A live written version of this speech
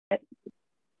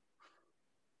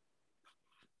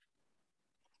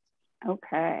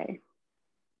Okay.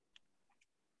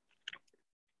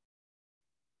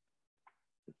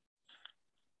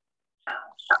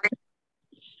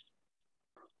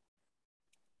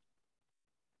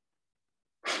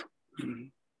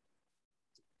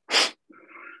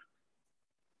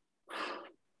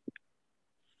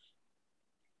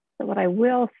 So what I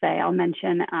will say, I'll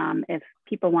mention if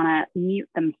people want to mute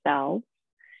themselves,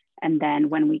 and then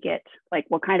when we get, like,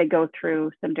 we'll kind of go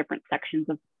through some different sections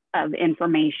of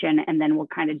information, and then we'll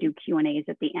kind of do Q&As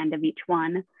at the end of each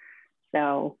one.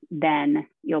 So then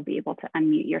you'll be able to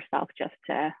unmute yourself just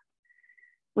to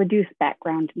reduce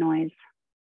background noise.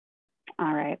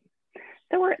 All right.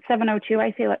 So we're at 7:02.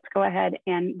 I say let's go ahead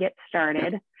and get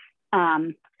started.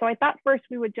 So I thought first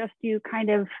we would just do kind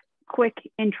of quick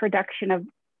introduction of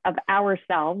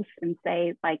ourselves and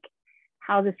say, like,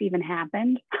 how this even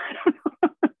happened. I don't know.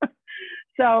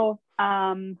 So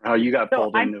how you got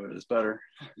pulled into it is better.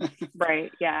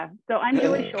 Right. Yeah. So I'm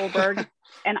Julie Schjolberg,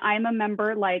 and I'm a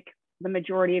member, like the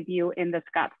majority of you, in the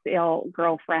Scottsdale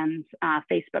Girlfriends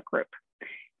Facebook group.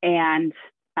 And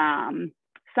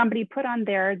somebody put on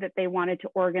there that they wanted to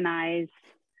organize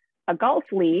a golf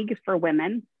league for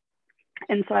women.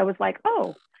 And so I was like,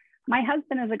 oh, my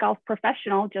husband is a golf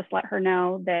professional. Just let her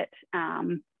know that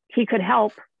he could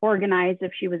help organize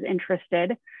if she was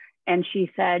interested. And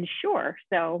she said, sure.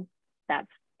 So that's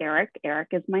Erik. Erik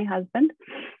is my husband.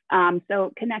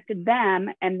 So connected them,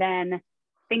 and then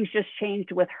things just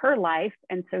changed with her life.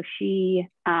 And so she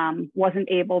wasn't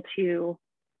able to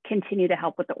continue to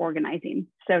help with the organizing.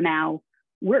 So now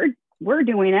we're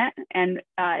doing it, and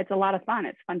it's a lot of fun.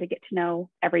 It's fun to get to know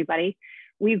everybody.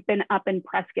 We've been up in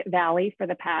Prescott Valley for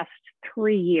the past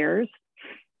 3 years,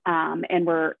 and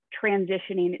we're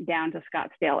transitioning down to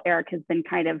Scottsdale. Erik has been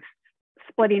kind of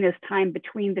splitting his time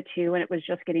between the two, and it was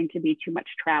just getting to be too much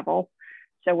travel.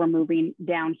 So we're moving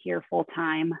down here full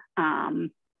time.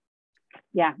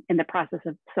 Yeah, in the process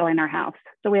of selling our house.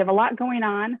 So we have a lot going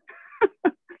on.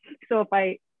 So if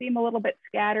I seem a little bit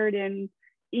scattered in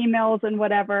emails and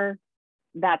whatever,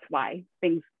 that's why.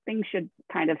 Things should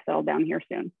kind of settle down here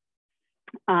soon.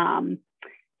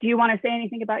 Do you want to say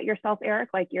anything about yourself, Erik,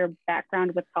 like your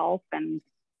background with golf? And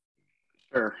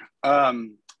Sure.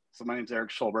 So my name's Erik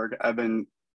Schjolberg. I've been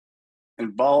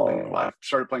involved. I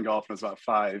started playing golf when I was about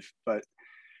 5, but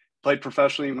played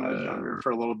professionally when I was younger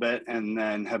for a little bit, and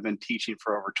then have been teaching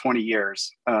for over 20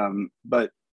 years.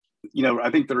 But you know, I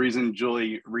think the reason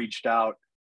Julie reached out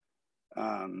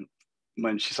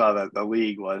when she saw that the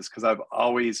league was because I've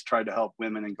always tried to help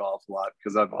women in golf a lot,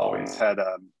 because I've always had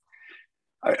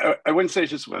I wouldn't say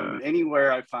it's just women.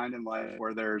 Anywhere I find in life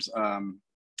where there's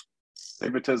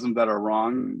favoritism that are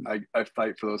wrong, I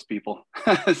fight for those people.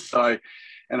 So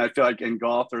I feel like in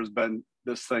golf there's been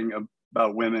this thing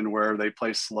about women where they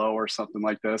play slow or something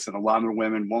like this, and a lot of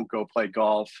women won't go play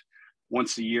golf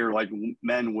once a year like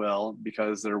men will,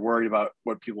 because they're worried about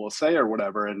what people will say or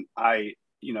whatever. And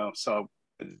so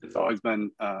it's always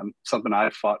been something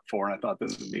I've fought for, and I thought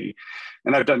this would be,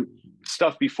 and I've done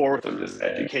stuff before with them, just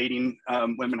educating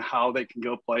women how they can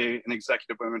go play, and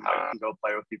executive women how they can go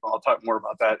play with people. I'll talk more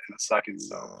about that in a second.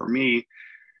 So for me,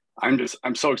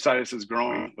 I'm so excited this is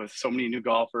growing with so many new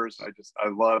golfers. I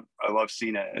love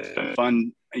seeing it. It's been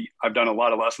fun. I've done a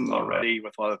lot of lessons already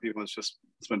with a lot of people. It's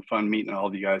been fun meeting all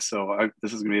of you guys. So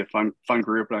this is gonna be a fun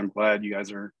group, and I'm glad you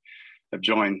guys have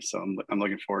joined. So I'm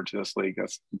looking forward to this league.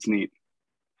 It's neat.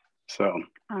 So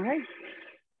all right,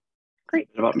 great.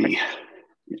 About me.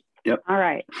 Yep. All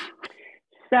right.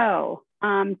 So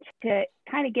to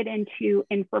kind of get into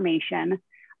information,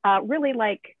 really,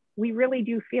 like, we really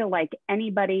do feel like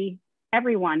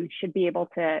everyone should be able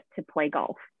to play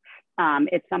golf.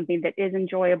 It's something that is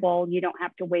enjoyable. You don't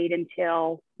have to wait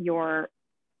until you're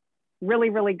really,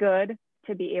 really good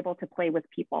to be able to play with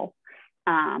people.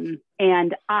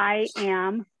 And I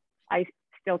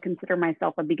still consider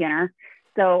myself a beginner.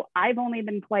 So I've only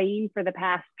been playing for the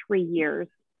past 3 years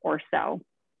or so.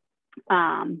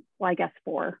 Well, I guess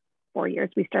 4 years.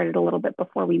 We started a little bit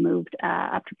before we moved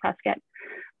up to Prescott.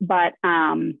 But,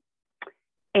 and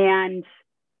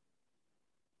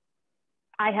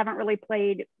I haven't really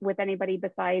played with anybody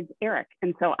besides Erik.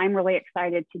 And so I'm really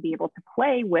excited to be able to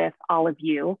play with all of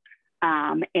you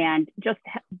and just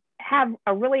have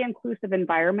a really inclusive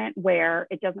environment where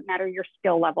it doesn't matter your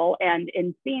skill level. And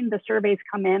in seeing the surveys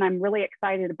come in, I'm really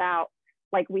excited about,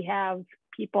 like, we have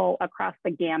people across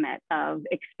the gamut of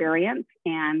experience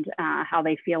and how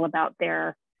they feel about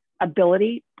their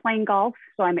ability playing golf.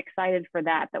 So I'm excited for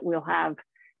that we'll have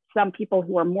some people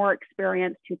who are more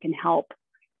experienced who can help.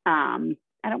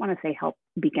 I don't want to say help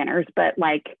beginners, but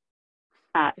like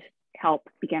help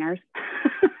beginners,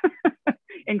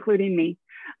 including me.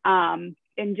 and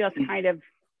just kind of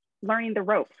learning the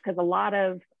ropes, because a lot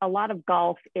of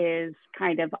golf is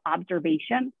kind of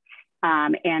observation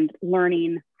and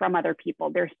learning from other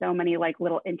people. There's so many like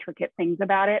little intricate things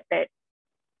about it that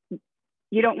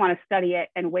you don't want to study it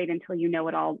and wait until you know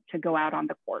it all to go out on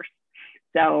the course.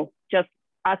 So just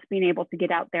us being able to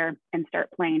get out there and start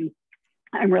playing,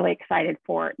 I'm really excited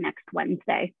for next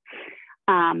Wednesday.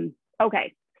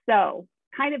 Okay, so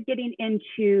kind of getting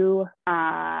into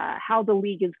how the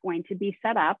league is going to be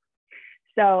set up.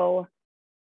 So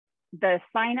the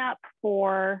sign up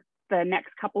for the next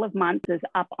couple of months is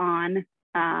up on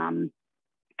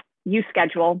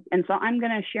USchedule. And so I'm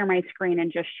going to share my screen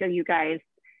and just show you guys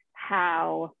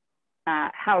how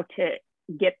to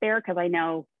get there, because I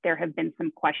know there have been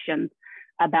some questions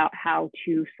about how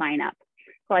to sign up.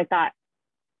 So I thought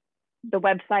the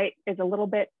website is a little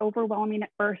bit overwhelming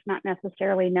at first, not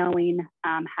necessarily knowing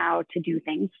how to do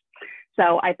things.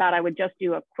 So I thought I would just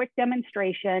do a quick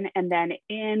demonstration, and then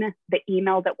in the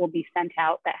email that will be sent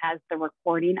out that has the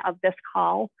recording of this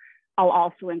call, I'll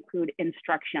also include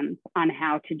instructions on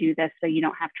how to do this, so you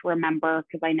don't have to remember,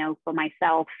 because I know for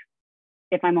myself,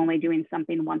 if I'm only doing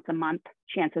something once a month,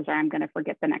 chances are I'm going to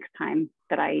forget the next time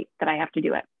that I have to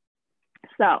do it.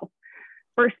 So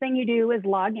first thing you do is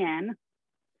log in.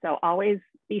 So always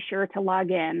be sure to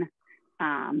log in,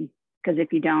 because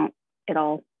if you don't,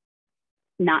 it'll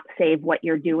not save what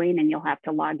you're doing and you'll have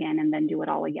to log in and then do it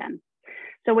all again.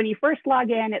 So when you first log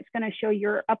in, it's going to show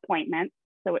your appointment.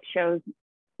 So it shows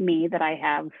me that I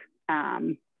have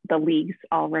the leagues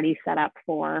already set up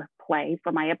for play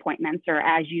for my appointments, or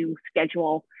as you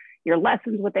schedule your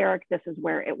lessons with Erik, this is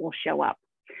where it will show up.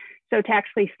 So to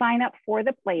actually sign up for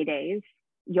the play days,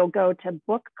 you'll go to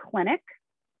book clinic.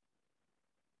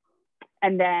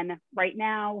 And then right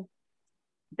now,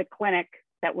 the clinic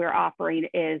that we're offering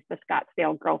is the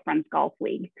Scottsdale Girlfriends Golf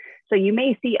League. So you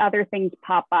may see other things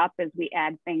pop up as we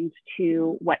add things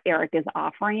to what Erik is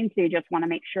offering. So you just want to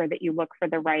make sure that you look for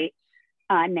the right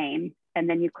name, and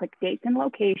then you click dates and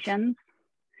locations.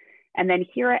 And then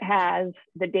here it has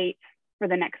the dates for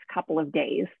the next couple of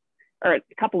days, or a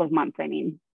couple of months, I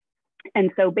mean.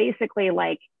 And so basically,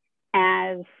 like,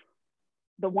 as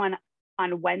the one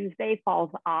on Wednesday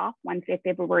falls off, Wednesday,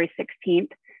 February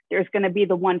 16th, there's going to be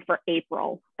the one for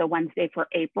April, the Wednesday for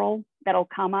April that'll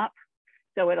come up.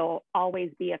 So it'll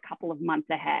always be a couple of months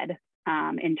ahead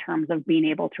in terms of being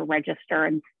able to register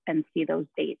and see those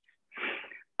dates.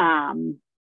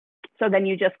 So then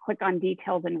you just click on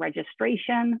details and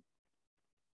registration.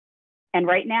 And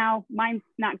right now, mine's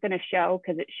not going to show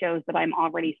because it shows that I'm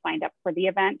already signed up for the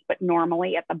event. But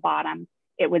normally at the bottom,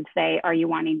 it would say, are you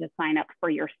wanting to sign up for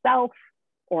yourself,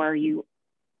 or are you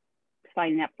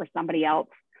signing up for somebody else?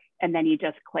 And then you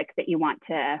just click that you want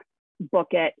to book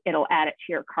it. It'll add it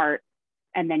to your cart,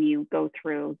 and then you go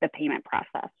through the payment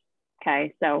process.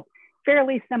 Okay, so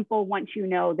fairly simple once you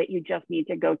know that you just need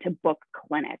to go to book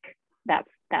clinic. That's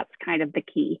kind of the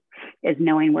key, is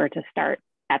knowing where to start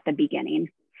at the beginning.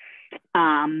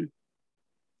 And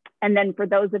then for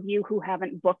those of you who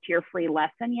haven't booked your free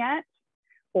lesson yet,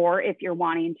 or if you're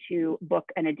wanting to book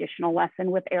an additional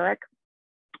lesson with Erik,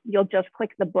 you'll just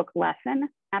click the book lesson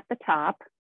at the top.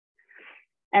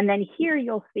 And then here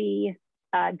you'll see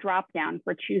a drop down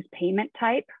for choose payment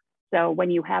type. So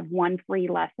when you have one free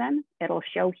lesson, it'll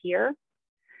show here.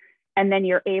 And then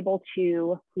you're able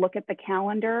to look at the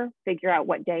calendar, figure out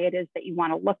what day it is that you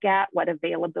want to look at, what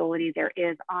availability there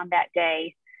is on that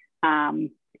day.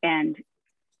 And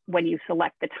when you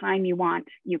select the time you want,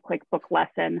 you click book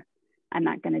lesson. I'm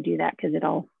not going to do that because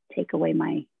it'll take away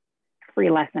my free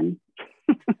lesson.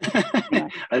 Anyway.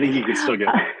 I think you can still get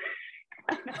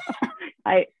it.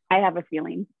 I have a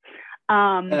feeling.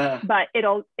 But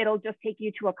it'll just take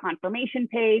you to a confirmation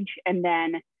page, and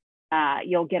then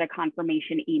you'll get a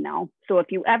confirmation email. So if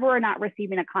you ever are not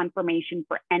receiving a confirmation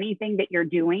for anything that you're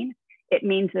doing, it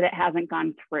means that it hasn't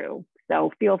gone through.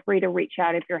 So feel free to reach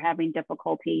out if you're having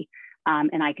difficulty,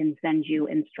 and I can send you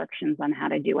instructions on how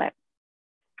to do it.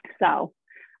 So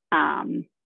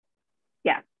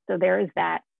yeah, so there is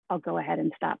that. I'll go ahead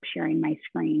and stop sharing my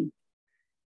screen.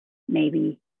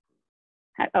 Maybe,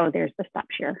 oh, there's the stop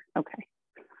share, okay.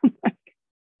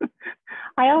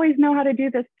 I always know how to do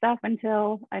this stuff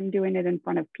until I'm doing it in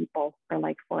front of people, or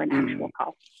like for an actual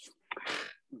call.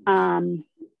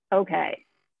 Okay.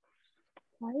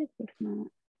 Why is this not?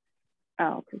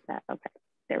 Oh, because that, okay,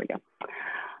 there we go.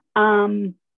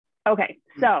 Okay,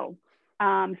 so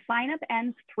sign up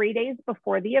ends 3 days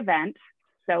before the event.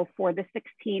 So for the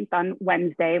 16th on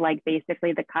Wednesday, like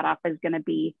basically the cutoff is going to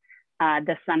be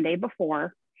the Sunday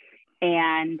before.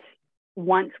 And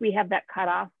once we have that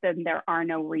cutoff, then there are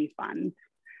no refunds.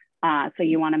 So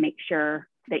you want to make sure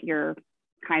that you're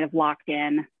kind of locked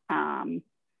in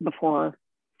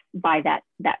by that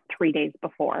 3 days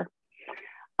before.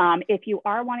 If you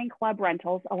are wanting club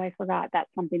rentals, oh, I forgot, that's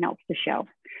something else to show.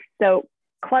 So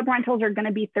club rentals are going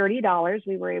to be $30.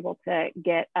 We were able to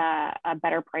get a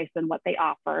better price than what they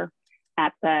offer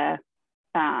at the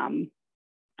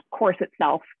course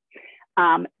itself.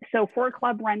 So for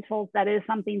club rentals, that is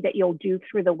something that you'll do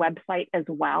through the website as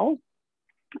well.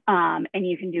 And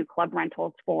you can do club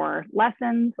rentals for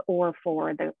lessons or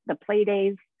for the play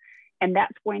days. And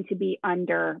that's going to be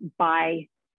under buy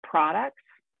products.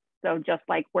 So just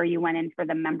like where you went in for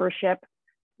the membership,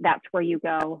 that's where you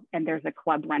go and there's a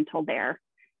club rental there.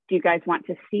 Do you guys want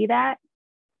to see that?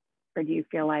 Or do you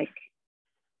feel like,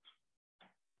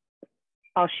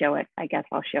 I'll show it. I guess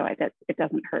I'll show it. It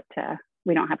doesn't hurt to,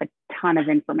 we don't have a ton of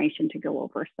information to go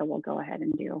over, so we'll go ahead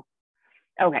and do.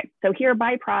 Okay, so here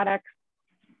buy products.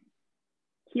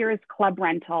 Here is club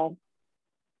rental.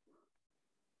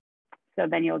 So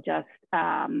then you'll just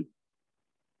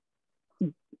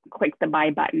click the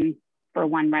buy button for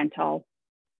one rental,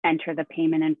 enter the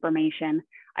payment information.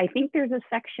 I think there's a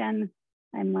section,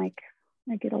 I'm like,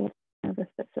 I get a little nervous.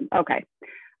 Okay.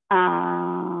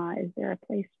 Is there a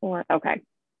place for, okay.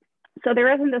 So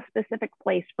there isn't a specific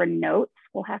place for notes.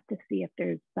 We'll have to see if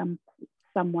there's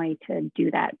some way to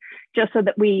do that, just so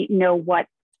that we know what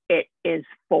it is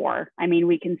for. I mean,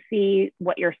 we can see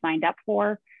what you're signed up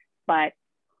for, but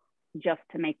just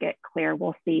to make it clear,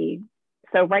 we'll see.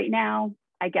 So right now,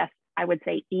 I guess I would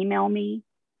say email me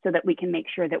so that we can make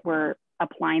sure that we're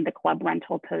applying the club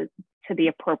rental to the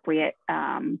appropriate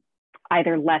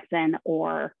either lesson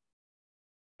or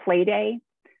play day.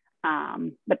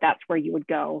 But that's where you would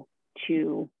go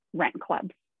to rent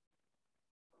clubs.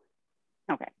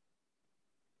 Okay.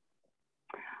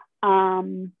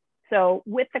 So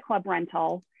with the club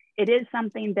rental, it is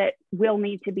something that will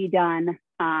need to be done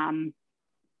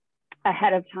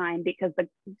ahead of time, because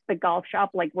the golf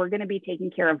shop, like, we're going to be taking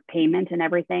care of payment and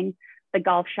everything. The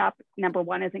golf shop, number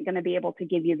one, isn't going to be able to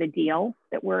give you the deal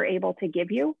that we're able to give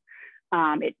you.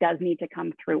 It does need to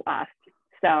come through us.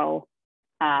 So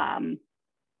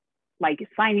like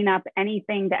signing up,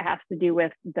 anything that has to do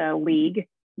with the league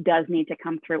does need to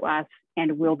come through us,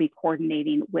 and we'll be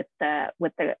coordinating with the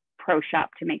pro shop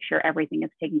to make sure everything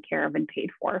is taken care of and paid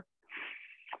for.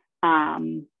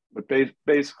 But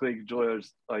basically, Julia,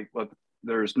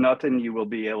 there's nothing you will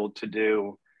be able to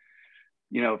do.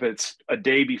 You know, if it's a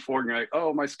day before and you're like,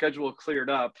 oh, my schedule cleared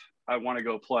up, I want to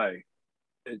go play.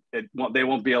 They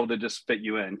won't be able to just fit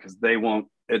you in, because they won't.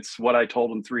 It's what I told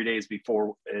them 3 days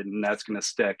before, and that's going to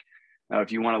stick. Now,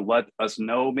 if you want to let us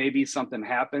know maybe something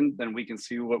happened, then we can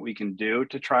see what we can do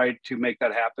to try to make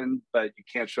that happen. But you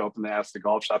can't show up and ask the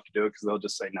golf shop to do it, because they'll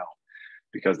just say no,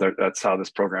 because that's how this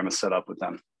program is set up with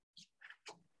them.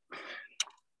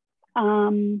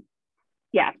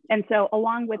 Yeah, and so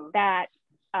along with that,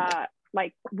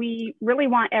 like, we really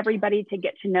want everybody to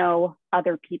get to know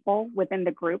other people within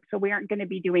the group. So we aren't going to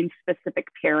be doing specific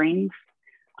pairings.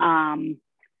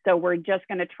 So we're just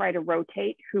going to try to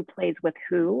rotate who plays with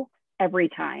who every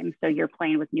time. So you're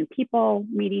playing with new people,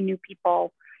 meeting new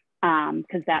people,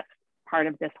 because that's part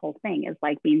of this whole thing, is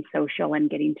like being social and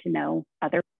getting to know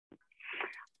other.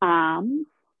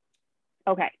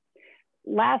 Okay.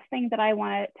 Last thing that I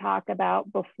want to talk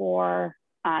about before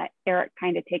Erik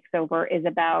kind of takes over is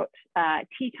about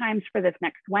tee times for this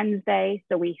next Wednesday.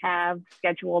 So we have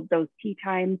scheduled those tee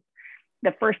times.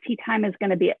 The first tee time is going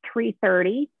to be at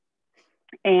 3:30,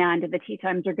 and the tee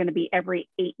times are going to be every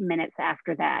 8 minutes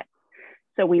after that.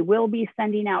 So we will be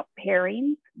sending out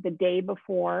pairings the day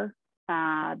before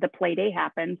the play day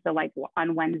happens. So like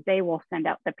on Wednesday, we'll send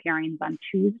out the pairings on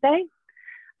Tuesday.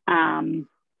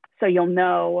 So you'll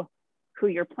know who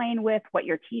you're playing with, what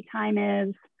your tee time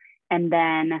is, and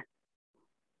then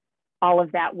all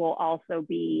of that will also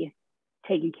be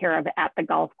taken care of at the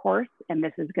golf course. And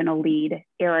this is going to lead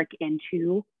Erik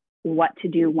into what to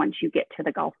do once you get to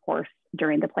the golf course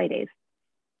during the play days.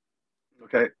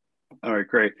 Okay. All right,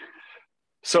 great.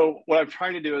 So what I'm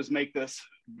trying to do is make this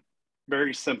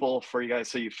very simple for you guys,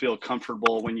 so you feel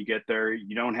comfortable when you get there.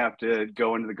 You don't have to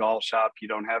go into the golf shop. You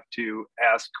don't have to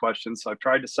ask questions. So I've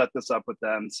tried to set this up with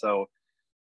them, so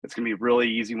it's going to be really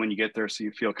easy when you get there, so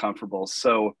you feel comfortable.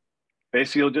 So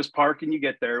basically, you'll just park and you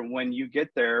get there. When you get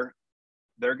there,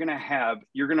 you're going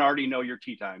to already know your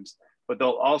tee times, but they'll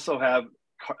also have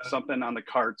something on the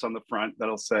carts on the front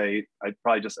that'll say, I'd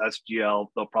probably just SGL.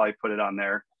 They'll probably put it on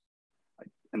there.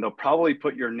 And they'll probably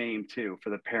put your name too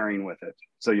for the pairing with it.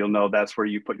 So you'll know that's where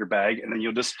you put your bag. And then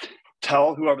you'll just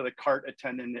tell whoever the cart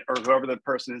attendant or whoever the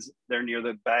person is there near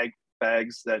the bag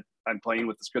bags that I'm playing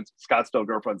with the Scottsdale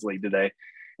Girlfriends League today,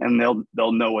 and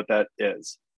they'll know what that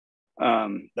is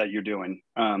that you're doing.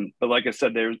 But like I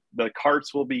said, the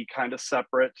carts will be kind of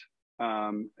separate,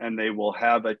 and they will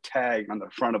have a tag on the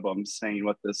front of them saying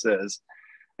what this is.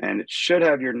 And it should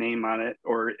have your name on it,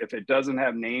 or if it doesn't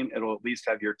have name, it'll at least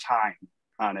have your time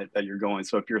on it that you're going.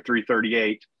 So if you're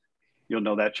 3:38, you'll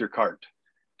know that's your cart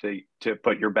to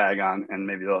put your bag on, and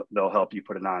maybe they'll help you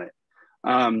put it on it.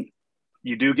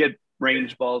 You do get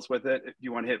range balls with it. If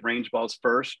you want to hit range balls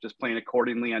first, just playing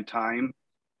accordingly on time.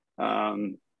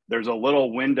 There's a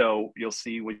little window you'll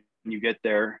see when you get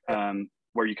there,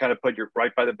 where you kind of put your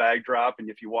right by the bag drop, and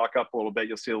if you walk up a little bit,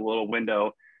 you'll see a little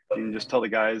window. You can just tell the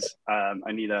guys,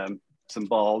 I need some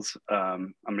balls.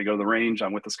 I'm going to go to the range.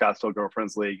 I'm with the Scottsdale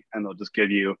Girlfriends League, and they'll just give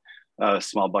you a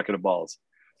small bucket of balls.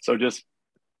 So just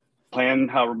plan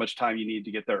however much time you need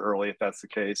to get there early, if that's the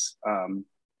case,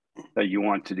 that you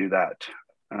want to do that.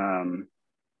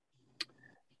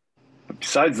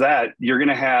 Besides that, you're going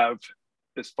to have,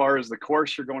 as far as the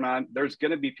course you're going on, there's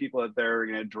going to be people that are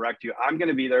going to direct you. I'm going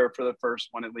to be there for the first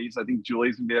one at least. I think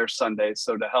Julie's going to be there Sunday.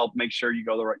 So to help make sure you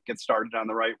get started on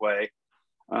the right way.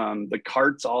 The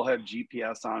carts all have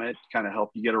GPS on it, kind of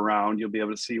help you get around. You'll be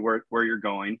able to see where you're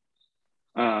going.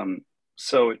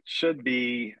 So it should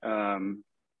be,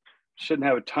 shouldn't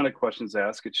have a ton of questions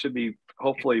asked. It should be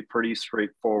hopefully pretty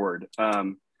straightforward.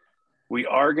 We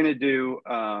are going to do,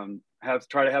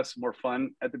 try to have some more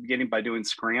fun at the beginning by doing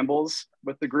scrambles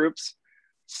with the groups.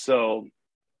 So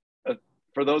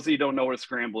for those of you who don't know what a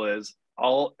scramble is,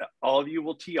 all of you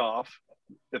will tee off.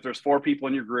 If there's 4 people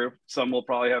in your group, some will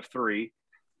probably have 3,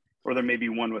 or there may be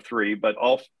 1 with 3, but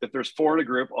if there's 4 in a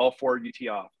group, all 4 of you tee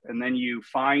off. And then you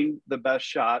find the best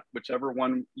shot, whichever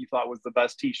one you thought was the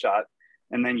best tee shot,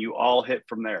 and then you all hit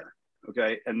from there,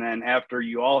 okay? And then after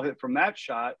you all hit from that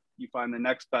shot, you find the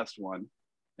next best one,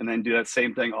 and then do that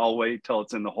same thing all the way till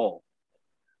it's in the hole,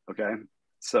 okay?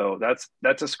 So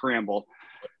that's a scramble.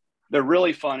 They're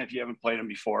really fun if you haven't played them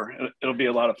before. It'll be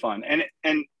a lot of fun.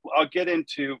 And I'll get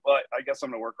into, well, I guess I'm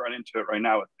going to work right into it right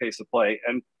now with pace of play.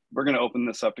 And we're going to open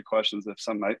this up to questions if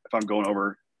I'm going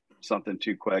over something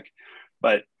too quick.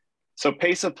 But so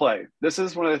pace of play, this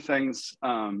is one of the things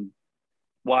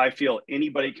why I feel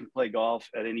anybody can play golf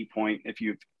at any point. If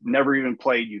you've never even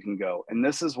played, you can go. And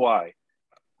this is why.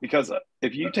 Because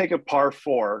if you take a par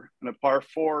 4, and a par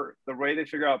 4, the way they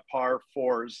figure out par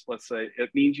 4s, let's say, it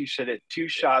means you should hit 2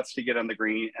 shots to get on the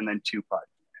green and then 2 putt.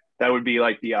 That would be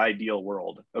like the ideal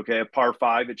world. Okay, a par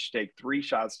 5, it should take 3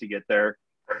 shots to get there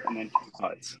and then 2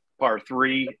 putts. Par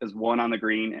 3 is 1 on the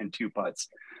green and 2 putts.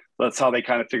 So that's how they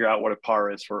kind of figure out what a par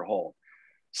is for a hole.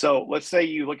 So let's say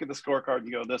you look at the scorecard and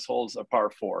you go, this hole's a par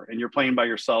 4, and you're playing by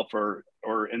yourself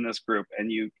or in this group,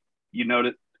 and you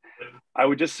notice. I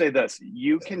would just say this,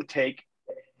 you can take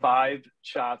 5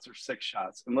 shots or 6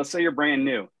 shots. And let's say you're brand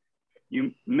new,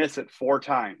 you miss it 4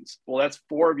 times. Well, that's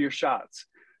 4 of your shots.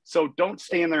 So don't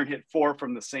stand there and hit 4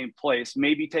 from the same place.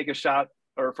 Maybe take a shot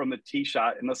or from the tee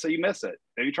shot, and let's say you miss it.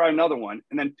 Maybe try another one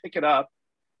and then pick it up.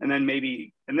 And then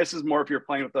maybe, and this is more if you're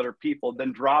playing with other people,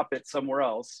 then drop it somewhere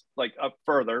else, like up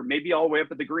further, maybe all the way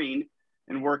up at the green,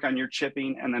 and work on your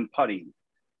chipping and then putting.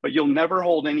 But you'll never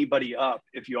hold anybody up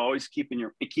if you always keep in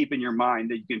your mind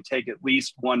that you can take at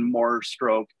least 1 more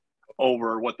stroke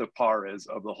over what the par is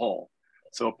of the hole.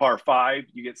 So a par 5,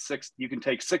 you can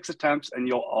take 6 attempts, and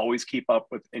you'll always keep up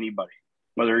with anybody,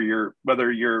 whether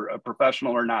you're a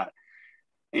professional or not.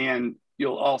 And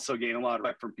you'll also gain a lot of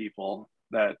respect from people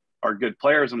that are good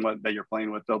players and that you're playing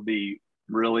with. They'll be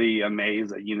really amazed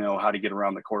that you know how to get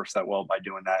around the course that well by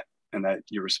doing that, and that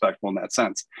you're respectful in that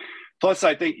sense. Plus,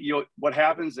 I think what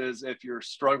happens is if you're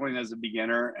struggling as a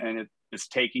beginner and it's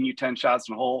taking you 10 shots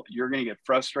in a hole, you're going to get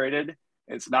frustrated.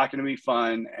 It's not going to be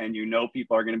fun. And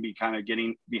people are going to be kind of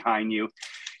getting behind you.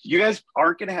 You guys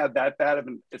aren't going to have that bad of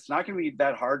it's not going to be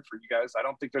that hard for you guys. I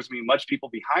don't think there's going to be much people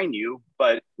behind you,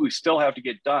 but we still have to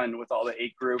get done with all the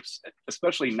 8 groups,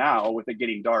 especially now with it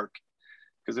getting dark.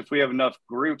 Because if we have enough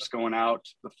groups going out,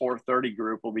 the 4:30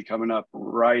 group will be coming up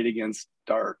right against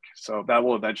dark. So that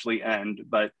will eventually end.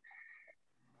 But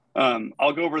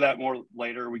I'll go over that more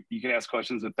later. You can ask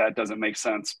questions if that doesn't make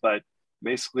sense. But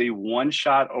basically 1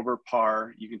 shot over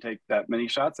par, you can take that many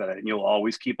shots at it, and you'll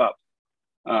always keep up.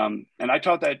 And I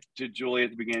taught that to Julie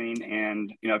at the beginning,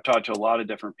 and I've taught to a lot of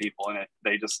different people, and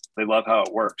they love how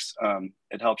it works.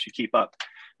 It helps you keep up.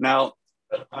 Now,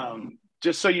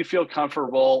 just so you feel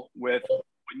comfortable with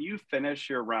when you finish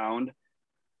your round,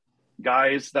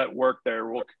 guys that work there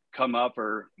will come up,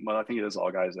 I think it is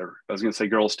all guys there. I was going to say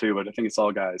girls too, but I think it's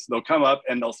all guys. They'll come up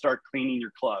and they'll start cleaning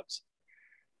your clubs.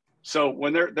 So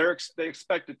when they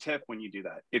expect a tip when you do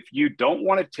that. If you don't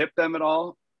want to tip them at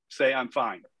all, say I'm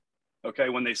fine. Okay,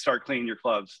 when they start cleaning your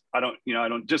clubs, I don't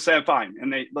just say I'm fine,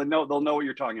 and they'll know what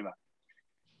you're talking about.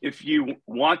 If you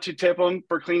want to tip them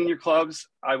for cleaning your clubs,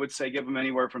 I would say give them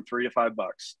anywhere from $3 to $5.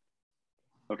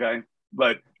 Okay,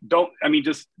 but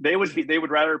they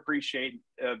would rather appreciate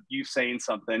you saying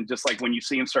something, just like when you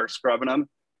see them start scrubbing them,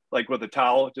 like with a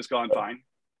towel, just go, I'm fine,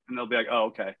 and they'll be like, oh,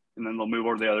 okay, and then they'll move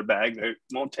over to the other bag. They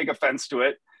won't take offense to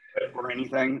it or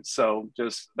anything. So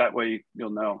just that way you'll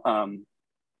know.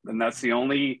 And that's the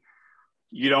only.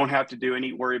 You don't have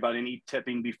to worry about any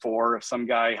tipping before. If some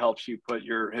guy helps you put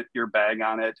your bag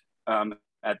on it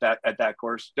at that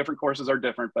course, different courses are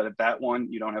different, but at that one,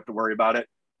 you don't have to worry about it.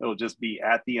 It'll just be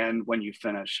at the end when you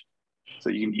finish. So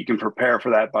you can prepare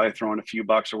for that by throwing a few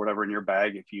bucks or whatever in your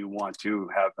bag if you want to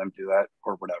have them do that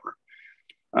or whatever.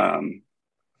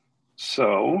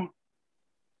 So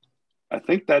I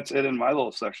think that's it in my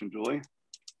little section, Julie.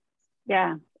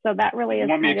 Yeah. So that really is.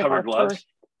 You want me to cover gloves? First...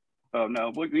 Oh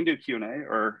no, we can do Q&A,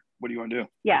 or what do you want to do?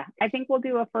 Yeah, I think we'll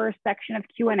do a first section of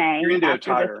Q&A. You're gonna do a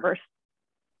tire.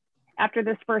 After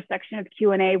this first section of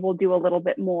Q&A, we'll do a little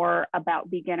bit more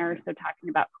about beginners. So talking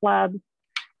about clubs,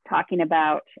 talking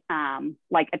about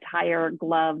like attire,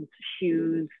 gloves,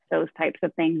 shoes, those types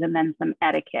of things, and then some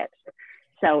etiquette.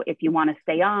 So if you want to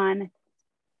stay on,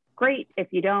 great. If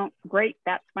you don't, great,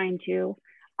 that's fine too.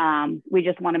 We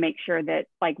just want to make sure that,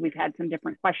 like, we've had some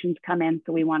different questions come in,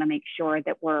 so we want to make sure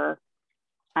that we're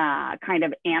kind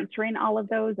of answering all of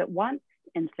those at once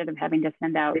instead of having to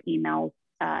send out emails.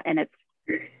 And it's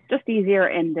just easier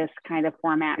in this kind of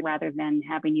format rather than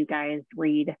having you guys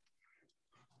read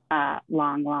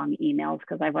long emails,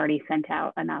 because I've already sent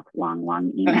out enough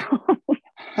long emails.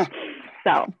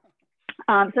 So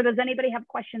does anybody have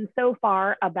questions so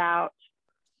far about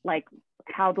like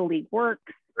how the league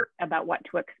works, about what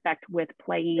to expect with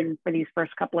playing for these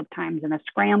first couple of times in a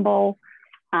scramble?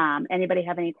 Anybody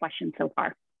have any questions so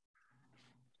far?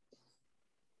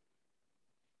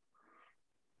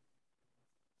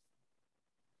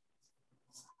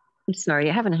 I'm sorry,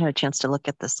 I haven't had a chance to look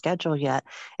at the schedule yet.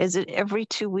 Is it every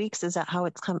 2 weeks? Is that how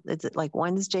it's come? Is it like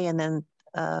Wednesday and then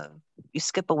you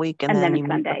skip a week and then you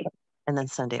Sunday? And then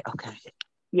Sunday, okay.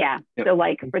 Yeah, yep. So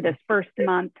like for this first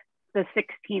month, the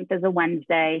 16th is a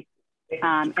Wednesday.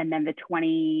 And then the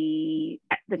 26th,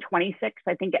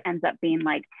 I think it ends up being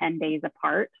like 10 days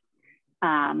apart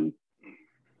from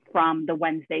the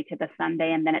Wednesday to the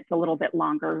Sunday. And then it's a little bit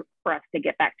longer for us to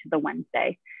get back to the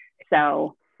Wednesday.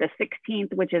 So the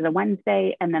 16th, which is a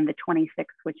Wednesday, and then the 26th,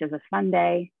 which is a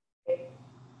Sunday. Is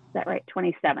that right?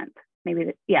 27th,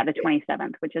 maybe. The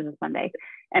 27th, which is a Sunday.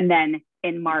 And then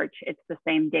in March, it's the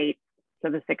same date.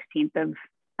 So the 16th of,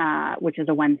 which is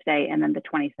a Wednesday, and then the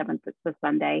 27th, it's the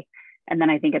Sunday. And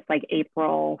then I think it's like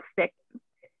April 6th,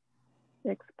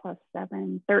 6 plus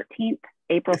 7, 13th,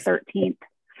 April 13th,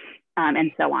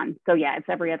 and so on. So yeah, it's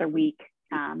every other week.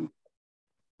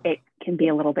 It can be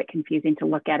a little bit confusing to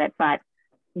look at it, but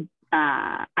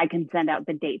I can send out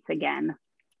the dates again.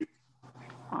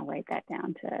 I'll write that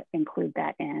down to include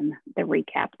that in the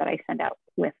recap that I send out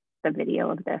with the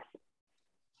video of this.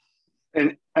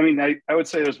 And I mean, I would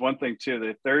say there's one thing too, that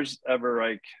if there's ever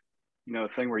like, a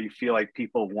thing where you feel like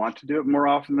people want to do it more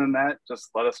often than that, just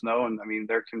let us know. And I mean,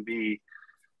 there can be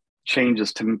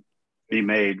changes to be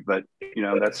made, but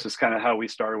that's just kind of how we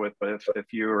started with. But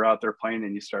if you were out there playing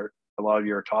and a lot of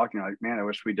you are talking like, man, I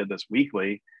wish we did this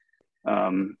weekly,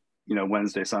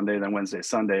 Wednesday, Sunday, then Wednesday,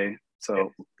 Sunday.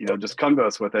 So, just come to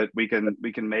us with it. We can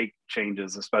make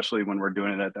changes, especially when we're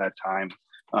doing it at that time,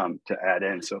 to add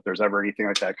in. So if there's ever anything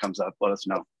like that comes up, let us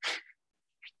know.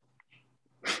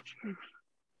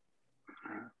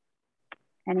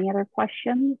 Any other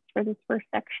questions for this first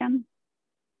section?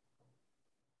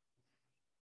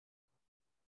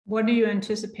 What do you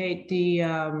anticipate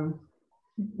the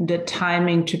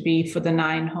timing to be for the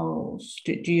 9 holes?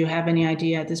 Do you have any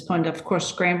idea at this point? Of course,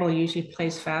 scramble usually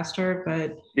plays faster,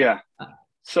 but yeah.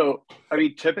 So I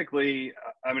mean, typically,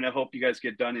 I hope you guys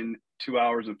get done in 2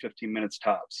 hours and 15 minutes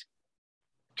tops.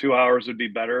 2 hours would be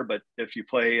better, but if you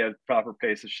play at proper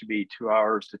pace, it should be 2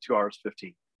 hours to 2 hours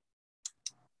 15.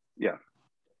 Yeah.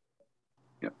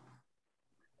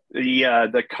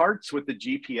 The carts with the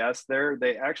GPS there,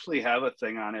 they actually have a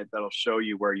thing on it that'll show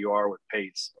you where you are with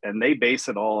pace, and they base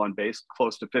it all on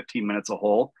close to 15 minutes a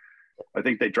hole. I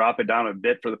think they drop it down a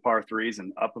bit for the par 3s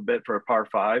and up a bit for a par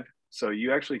 5. So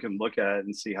you actually can look at it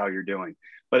and see how you're doing.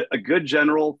 But a good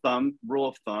general rule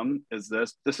of thumb is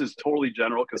this. This is totally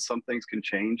general because some things can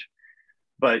change.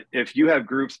 But if you have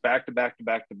groups back to back to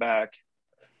back to back,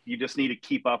 you just need to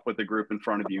keep up with the group in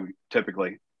front of you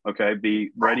typically. Okay,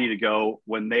 be ready to go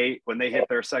when they hit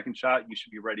their second shot. You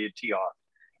should be ready to tee off.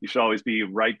 You should always be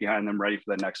right behind them, ready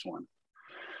for the next one.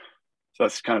 So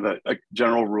that's kind of a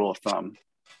general rule of thumb.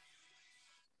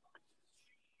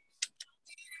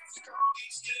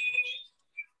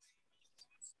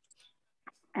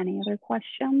 Any other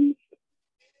questions?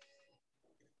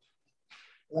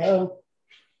 Hello.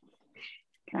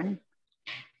 Okay.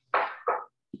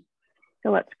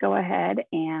 So let's go ahead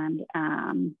and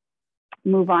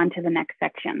move on to the next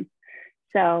section.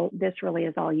 So this really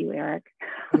is all you, Erik.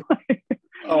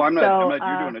 Oh, I'm not,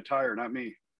 you're doing a tire, not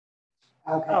me.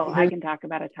 Okay. Oh, I can talk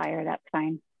about a tire, that's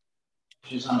fine.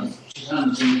 She's on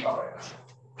the Zoom call.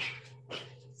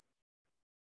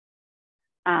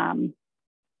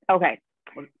 Okay.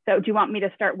 So do you want me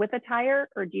to start with a tire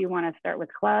or do you want to start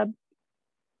with clubs?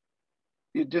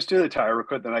 You just do the tire real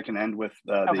quick, then I can end with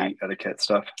the etiquette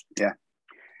stuff. Yeah.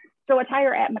 So a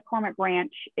tire at McCormick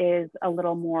Ranch is a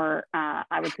little more,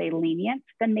 I would say, lenient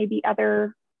than maybe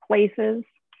other places.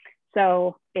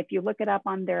 So if you look it up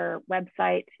on their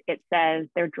website, it says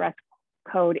their dress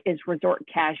code is resort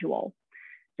casual.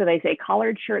 So they say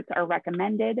collared shirts are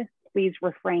recommended. Please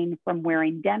refrain from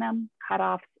wearing denim,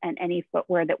 cutoffs, and any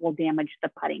footwear that will damage the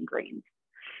putting greens.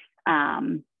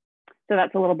 So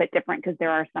that's a little bit different because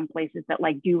there are some places that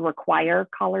do require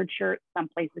collared shirts, some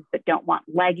places that don't want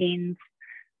leggings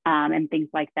and things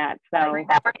like that. So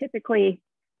typically,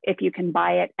 if you can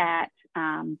buy it at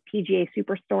PGA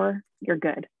Superstore, you're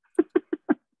good.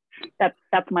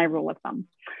 That's my rule of thumb.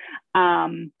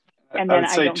 And then I would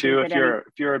say too, if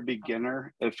you're a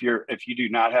beginner, if you do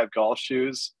not have golf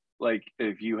shoes, like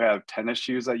if you have tennis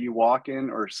shoes that you walk in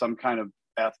or some kind of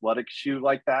athletic shoe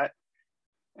like that,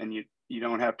 and you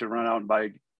don't have to run out and buy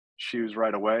shoes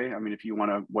right away. I mean, if you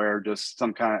want to wear just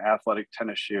some kind of athletic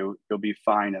tennis shoe, you'll be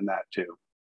fine in that too.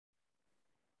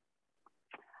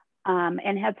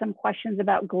 And had some questions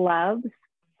about gloves.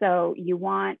 So you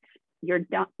want your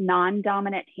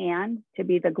non-dominant hand to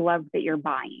be the glove that you're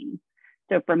buying.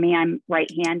 So for me, I'm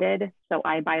right-handed, so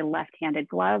I buy left-handed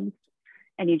gloves,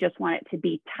 and you just want it to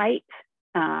be tight,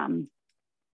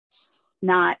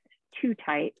 not too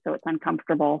tight, so it's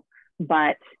uncomfortable,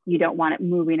 but you don't want it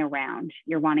moving around.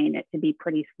 You're wanting it to be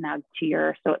pretty snug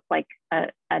to so it's like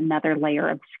another layer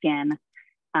of skin.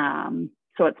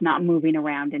 So it's not moving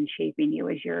around and shaping you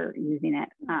as you're using it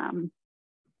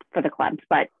for the clubs.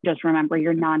 But just remember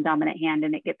your non-dominant hand,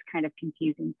 and it gets kind of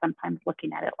confusing sometimes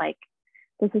looking at it like,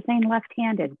 this is saying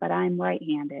left-handed, but I'm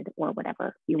right-handed, or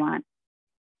whatever. You want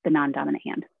the non-dominant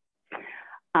hand.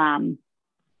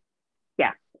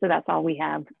 Yeah, so that's all we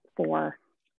have for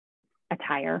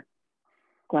attire,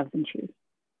 gloves and shoes.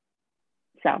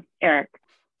 So Erik,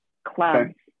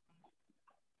 clubs. Okay.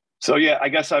 So yeah, I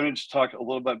guess I'm going to just talk a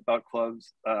little bit about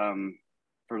clubs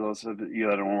for those of you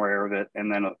that are aware of it,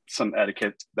 and then some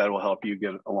etiquette that will help you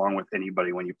get along with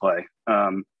anybody when you play.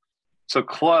 So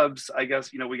clubs, I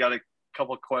guess, we got a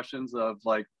couple of questions of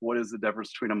like, what is the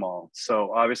difference between them all?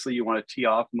 So obviously you want to tee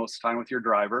off most of the time with your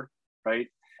driver, right?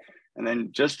 And then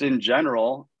just in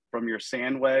general, from your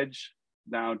sand wedge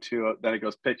down to, then it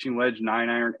goes pitching wedge,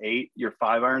 9-iron, 8, your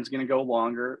 5-iron is going to go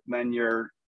longer than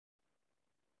your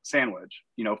sand wedge.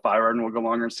 5-iron will go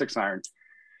longer than 6-iron.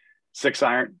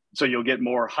 6-iron, so you'll get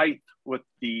more height with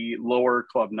the lower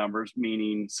club numbers,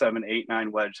 meaning 7, 8,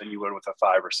 9 wedge than you would with a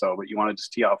 5 or so, but you want to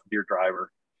just tee off with your driver.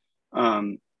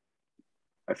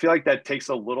 I feel like that takes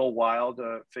a little while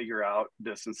to figure out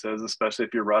distances, especially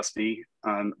if you're rusty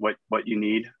on what you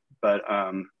need. But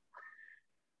I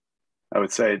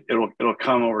would say it'll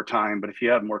come over time. But if you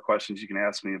have more questions, you can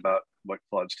ask me about what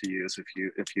clubs to use if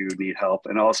you need help.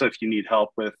 And also if you need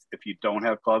help with, if you don't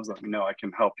have clubs, let me know. I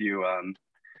can help you.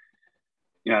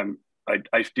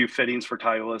 I do fittings for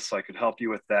Titleists, so I could help you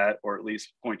with that, or at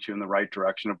least point you in the right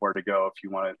direction of where to go if you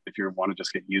want to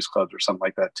just get used clubs or something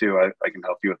like that too. I can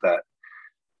help you with that.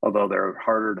 Although they're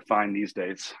harder to find these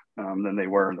days than they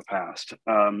were in the past.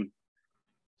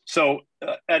 So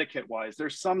etiquette wise,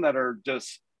 there's some that are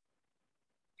just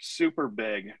super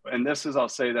big. And I'll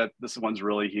say that this one's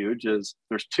really huge, is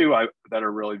there's two that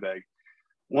are really big.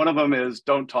 One of them is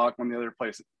don't talk when the other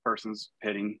person's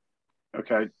hitting.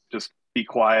 Okay, just be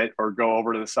quiet or go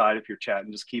over to the side if you're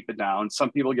chatting, just keep it down.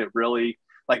 Some people get really,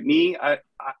 like me, I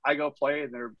go play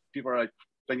and people are like,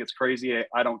 think it's crazy.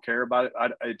 I don't care about it.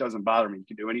 It doesn't bother me. You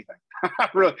can do anything.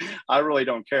 I really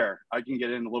don't care. I can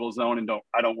get in a little zone and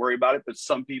I don't worry about it. But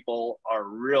some people are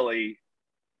really,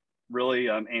 really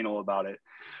anal about it.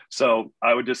 So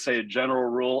I would just say a general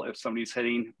rule: if somebody's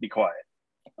hitting, be quiet.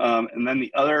 And then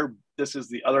this is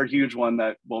the other huge one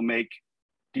that will make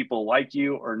people like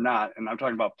you or not. And I'm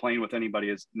talking about playing with anybody: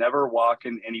 is never walk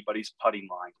in anybody's putting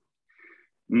line.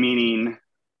 meaning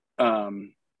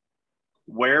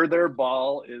where their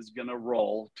ball is going to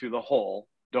roll to the hole,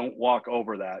 don't walk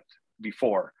over that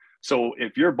before. So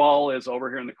if your ball is over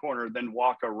here in the corner, then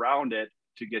walk around it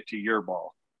to get to your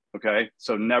ball. Okay.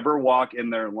 So never walk in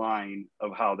their line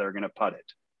of how they're going to putt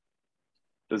it.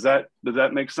 Does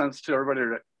that make sense to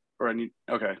everybody?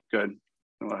 Okay, good.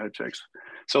 Head shakes.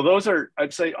 So those are,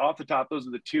 I'd say off the top, those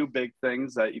are the two big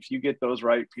things that if you get those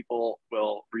right, people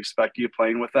will respect you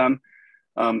playing with them.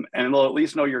 And they'll at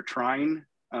least know you're trying.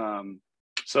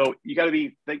 So you got to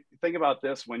be, think about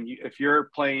this if you're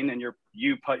playing and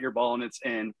you putt your ball and it's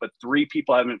in, but 3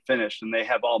 people haven't finished and they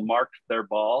have all marked their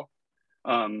ball.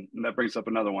 And that brings up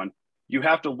another one. You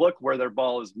have to look where their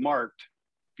ball is marked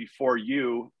before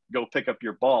you go pick up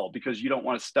your ball, because you don't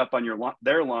want to step on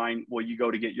their line while you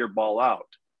go to get your ball out.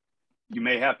 You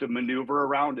may have to maneuver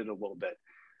around it a little bit.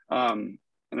 And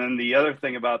then the other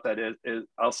thing about that is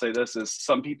I'll say this is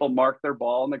some people mark their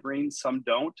ball on the green, some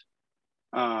don't.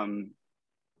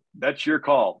 That's your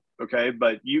call. Okay.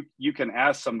 But you can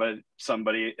ask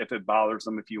somebody if it bothers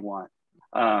them, if you want.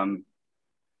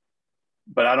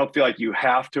 But I don't feel like you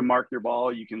have to mark your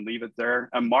ball. You can leave it there.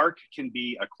 A mark can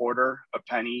be a quarter, a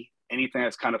penny, anything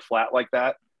that's kind of flat like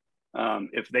that.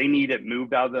 If they need it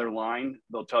moved out of their line,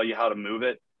 they'll tell you how to move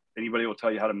it. Anybody will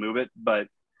tell you how to move it. But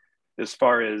as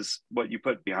far as what you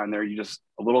put behind there, you just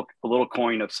a little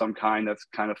coin of some kind that's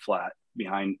kind of flat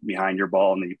behind your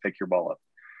ball, and then you pick your ball up.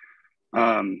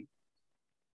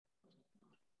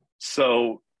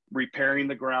 So repairing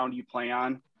the ground you play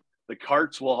on, the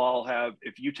carts will all have,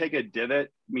 if you take a divot,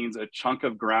 means a chunk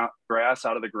of grass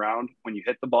out of the ground when you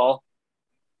hit the ball.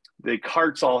 The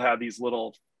carts all have these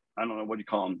little, I don't know, what do you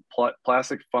call them?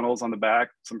 Plastic funnels on the back,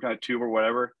 some kind of tube or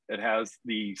whatever. It has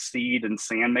the seed and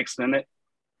sand mixed in it.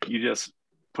 You just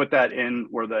put that in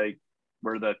where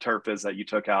the turf is that you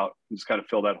took out, and just kind of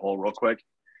fill that hole real quick.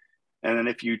 And then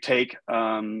if you take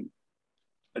a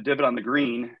divot on the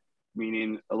green,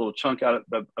 meaning a little chunk out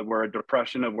of where a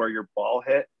depression of where your ball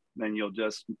hit, then you'll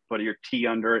just put your tee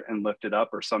under it and lift it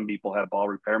up. Or some people have ball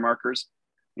repair markers,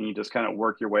 and you just kind of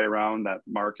work your way around that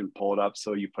mark and pull it up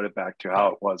so you put it back to how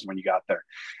it was when you got there.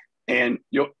 And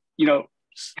a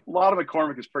lot of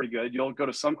McCormick is pretty good. You'll go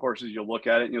to some courses, you'll look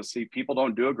at it and you'll see people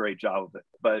don't do a great job of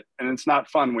it, and it's not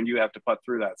fun when you have to putt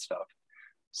through that stuff.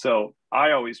 So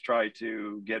I always try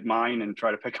to get mine and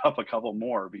try to pick up a couple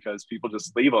more, because people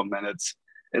just leave them, and it's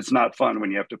not fun when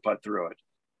you have to putt through it.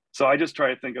 So I just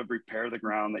try to think of repair the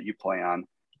ground that you play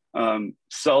on.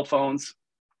 Cell phones,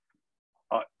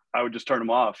 I would just turn them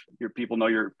off. Your people know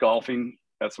you're golfing.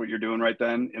 That's what you're doing right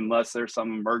then. Unless there's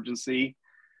some emergency,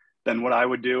 then what I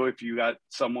would do, if you got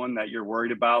someone that you're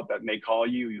worried about that may call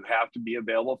you, you have to be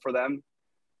available for them.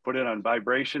 Put it on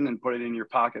vibration and put it in your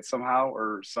pocket somehow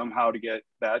to get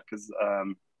that, because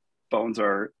phones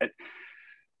are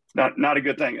not a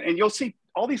good thing. And you'll see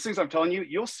all these things I'm telling you,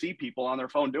 you'll see people on their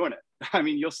phone doing it. I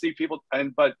mean, you'll see people,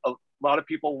 but a lot of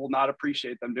people will not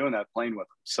appreciate them doing that, playing with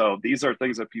them. So these are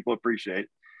things that people appreciate.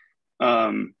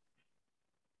 I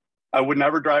would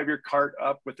never drive your cart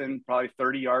up within probably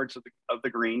 30 yards of the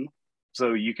green.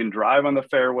 So you can drive on the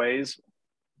fairways,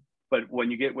 but when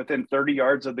you get within 30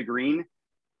 yards of the green,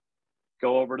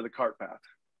 go over to the cart path.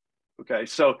 Okay.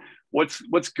 So what's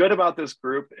good about this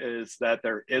group is that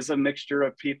there is a mixture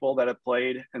of people that have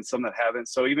played and some that haven't.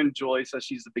 So even Julie says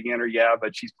she's a beginner. Yeah,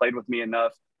 but she's played with me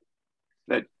enough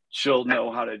that she'll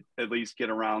know how to at least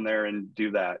get around there and do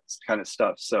that kind of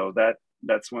stuff. So that's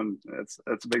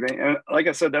a big thing. And like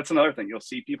I said, that's another thing. You'll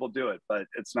see people do it, but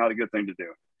it's not a good thing to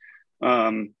do.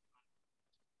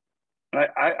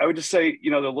 I would just say,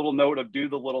 the little note of do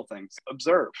the little things.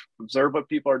 Observe what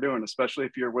people are doing, especially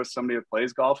if you're with somebody that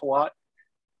plays golf a lot.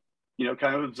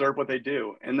 Kind of observe what they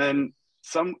do, and then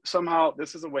somehow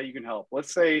this is a way you can help.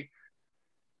 Let's say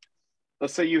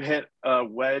you hit a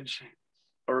wedge,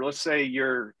 or let's say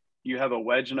you have a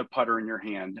wedge and a putter in your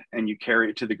hand, and you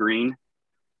carry it to the green,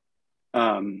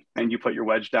 and you put your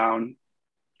wedge down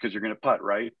because you're going to putt,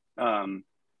 right?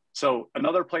 So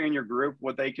another player in your group,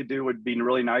 what they could do would be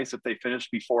really nice if they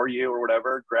finished before you or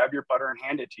whatever, grab your putter and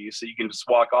hand it to you so you can just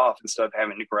walk off instead of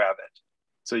having to grab it.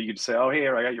 So you could say, oh, hey,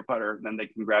 I got your putter. And then they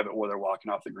can grab it while they're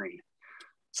walking off the green.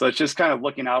 So it's just kind of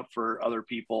looking out for other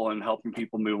people and helping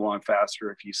people move along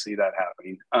faster if you see that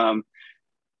happening.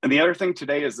 And the other thing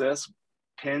today is this,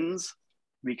 pins,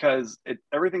 because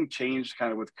everything changed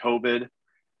kind of with COVID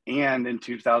and in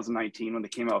 2019 when they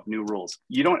came out with new rules.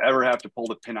 You don't ever have to pull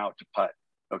the pin out to putt.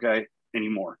 Okay,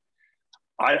 anymore.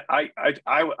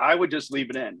 I would just leave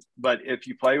it in. But if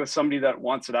you play with somebody that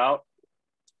wants it out,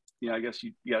 I guess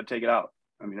you got to take it out.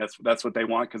 I mean, that's what they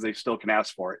want, because they still can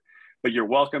ask for it. but you're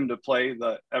welcome to play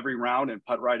every round and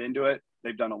putt right into it.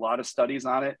 They've done a lot of studies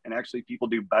on it, and actually people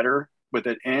do better with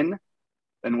it in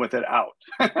than with it out.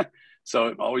 So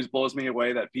it always blows me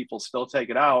away that people still take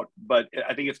it out, but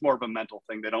I think it's more of a mental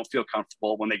thing. They don't feel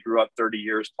comfortable when they grew up 30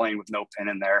 years playing with no pin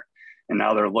in there, and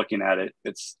now they're looking at it.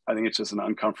 I think it's just an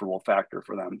uncomfortable factor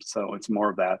for them. So it's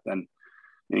more of that than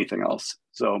anything else.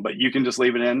 So, but you can just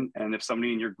leave it in. And if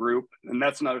somebody in your group, and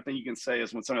that's another thing you can say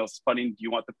is when somebody else is putting, do you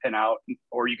want the pin out?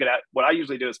 Or you could, what I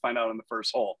usually do is find out on the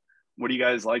first hole, what do you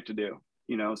guys like to do?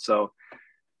 So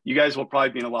you guys will probably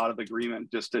be in a lot of agreement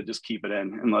just to keep it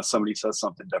in unless somebody says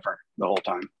something different the whole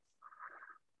time.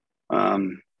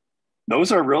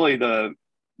 Those are really the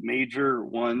major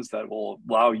ones that will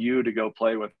allow you to go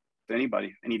play with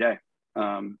anybody, any day,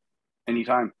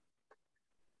 anytime.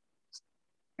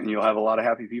 And you'll have a lot of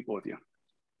happy people with you.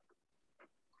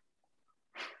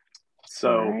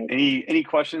 So right. Any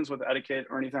questions with etiquette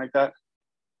or anything like that?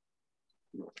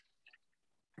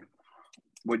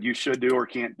 What you should do or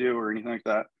can't do or anything like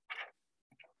that?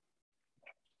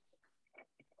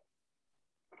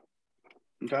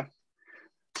 Okay.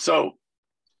 So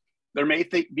there may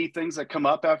be things that come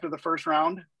up after the first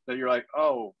round that you're like,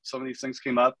 oh, some of these things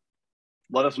came up.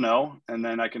 Let us know, and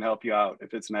then I can help you out.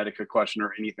 If it's an etiquette question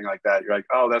or anything like that, you're like,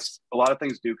 oh, that's a lot of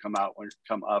things do come up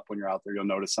when you're out there. You'll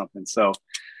notice something. So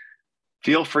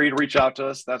feel free to reach out to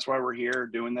us. That's why we're here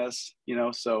doing this,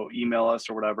 so email us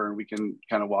or whatever, and we can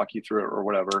kind of walk you through it or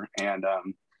whatever. And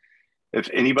if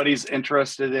anybody's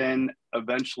interested in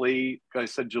eventually, like I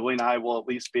said, Julie and I will at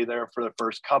least be there for the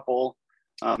first couple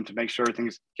to make sure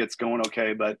things gets going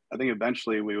okay. But I think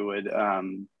eventually we would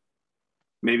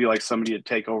maybe like somebody to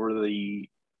take over the,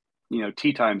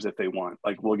 tee times if they want.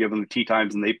 Like we'll give them the tee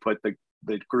times and they put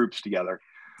the groups together.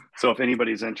 So if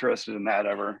anybody's interested in that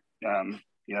ever,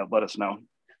 let us know.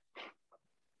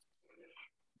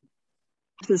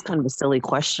 This is kind of a silly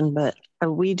question, but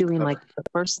are we doing like the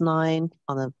first 9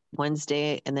 on the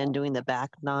Wednesday and then doing the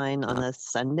back 9 on the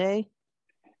Sunday?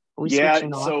 Are we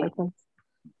switching off?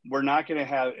 We're not going to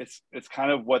have, it's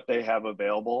kind of what they have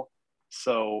available.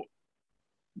 So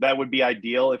that would be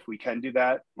ideal if we can do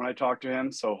that when I talk to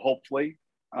him. So hopefully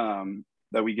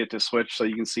that we get to switch so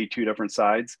you can see 2 different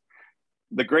sides.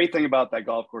 The great thing about that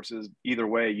golf course is either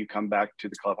way, you come back to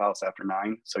the clubhouse after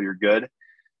 9, so you're good.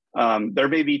 There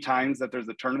may be times that there's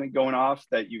a tournament going off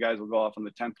that you guys will go off on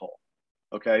the 10th hole.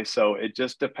 Okay, so it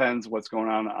just depends what's going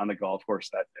on the golf course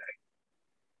that day.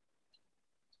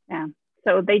 Yeah,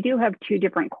 so they do have 2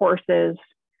 different courses.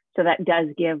 So that does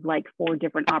give like 4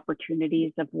 different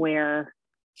opportunities of where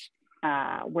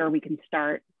we can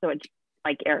start. So it's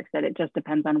like Erik said, it just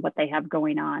depends on what they have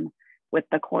going on with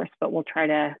the course, but we'll try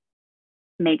to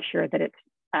make sure that it's,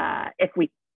 if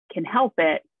we can help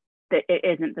it, that it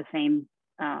isn't the same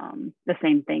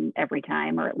thing every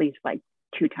time, or at least like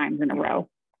 2 times in a row,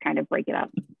 kind of break it up.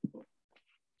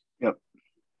 Yep.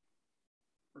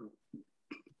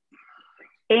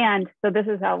 And so this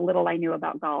is how little I knew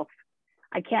about golf.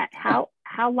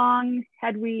 How long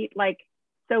had we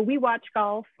so we watch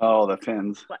golf. Oh, the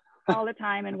fins. all the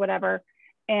time and whatever.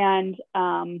 And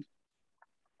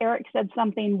Erik said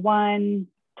something one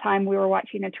time we were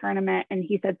watching a tournament, and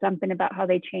he said something about how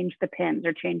they changed the pins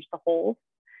or changed the holes.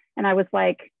 And I was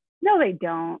like, no, they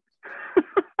don't.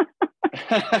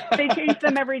 They change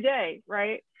them every day,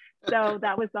 right? So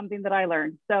that was something that I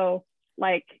learned. So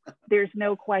there's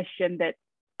no question that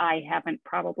I haven't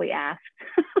probably asked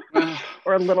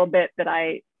or a little bit that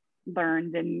I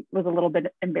learned and was a little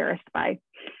bit embarrassed by.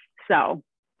 So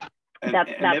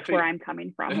that's where I'm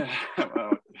coming from.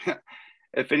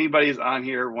 If anybody's on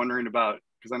here wondering about,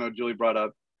 because I know Julie brought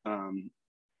up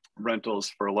rentals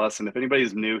for a lesson. If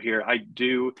anybody's new here,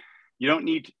 you don't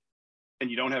need, and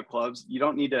you don't have clubs, you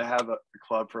don't need to have a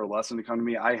club for a lesson to come to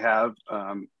me. I have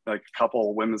a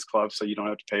couple women's clubs, so you don't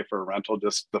have to pay for a rental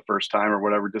just the first time or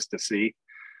whatever, just to see,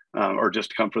 or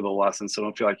just to come for the lesson. So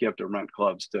don't feel like you have to rent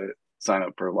clubs to sign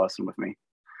up for a lesson with me.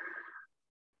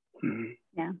 Mm-hmm.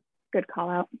 Yeah, good call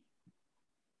out.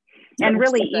 And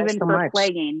really, even for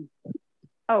playing.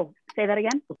 Oh, say that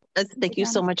again. Thank you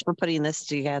so much for putting this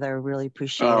together. Really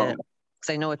appreciate it.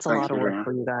 Because I know it's a lot of work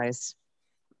for you guys.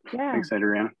 Yeah. Thanks,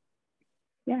 Adriana.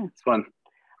 Yeah. It's fun.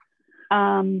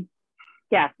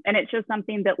 Yeah. And it's just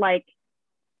something that,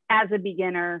 as a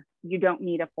beginner, you don't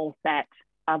need a full set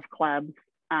of clubs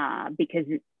because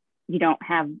you don't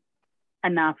have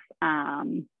enough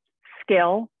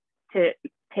skill to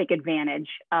take advantage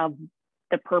of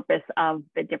the purpose of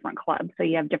the different clubs. So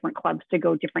you have different clubs to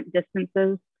go different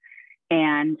distances.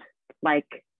 And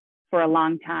for a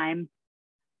long time,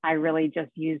 I really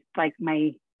just used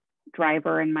my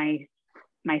driver and my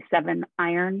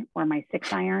 7-iron or my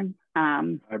 6-iron.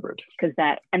 Hybrid. Because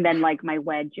that, and then like my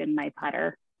wedge and my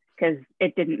putter, because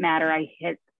it didn't matter. I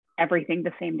hit everything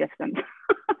the same distance.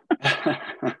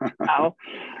 So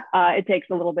it takes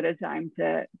a little bit of time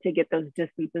to get those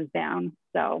distances down.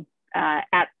 So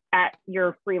at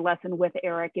your free lesson with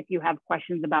Erik, if you have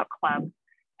questions about clubs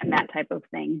and that type of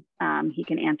thing, he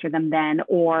can answer them then,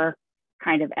 or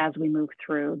kind of as we move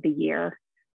through the year,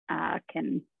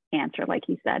 can answer like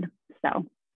he said. So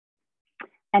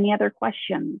any other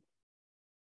questions?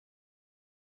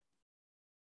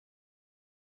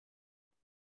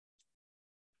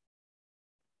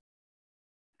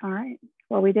 All right.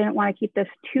 Well, we didn't want to keep this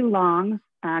too long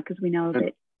because we know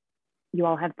that you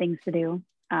all have things to do.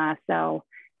 So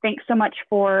thanks so much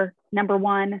for, number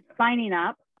one, signing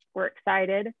up. We're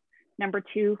excited. Number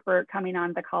two, for coming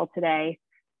on the call today.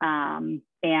 And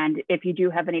if you do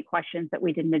have any questions that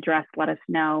we didn't address, let us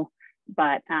know.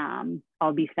 But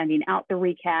I'll be sending out the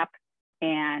recap,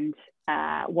 and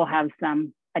we'll have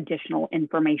some additional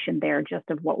information there just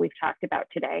of what we've talked about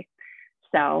today.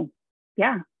 So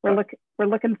yeah, we're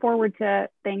looking forward to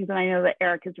things. And I know that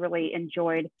Erik has really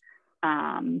enjoyed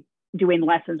doing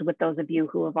lessons with those of you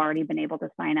who have already been able to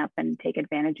sign up and take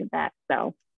advantage of that.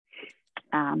 So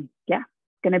yeah,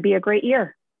 going to be a great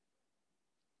year.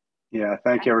 Yeah,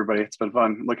 thank you, everybody. It's been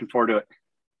fun. Looking forward to it.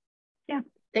 Yeah.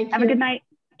 Thank you. Have a good night.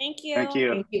 Thank you. Thank you.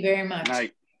 Thank you very much.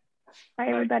 Night. Bye,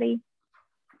 everybody.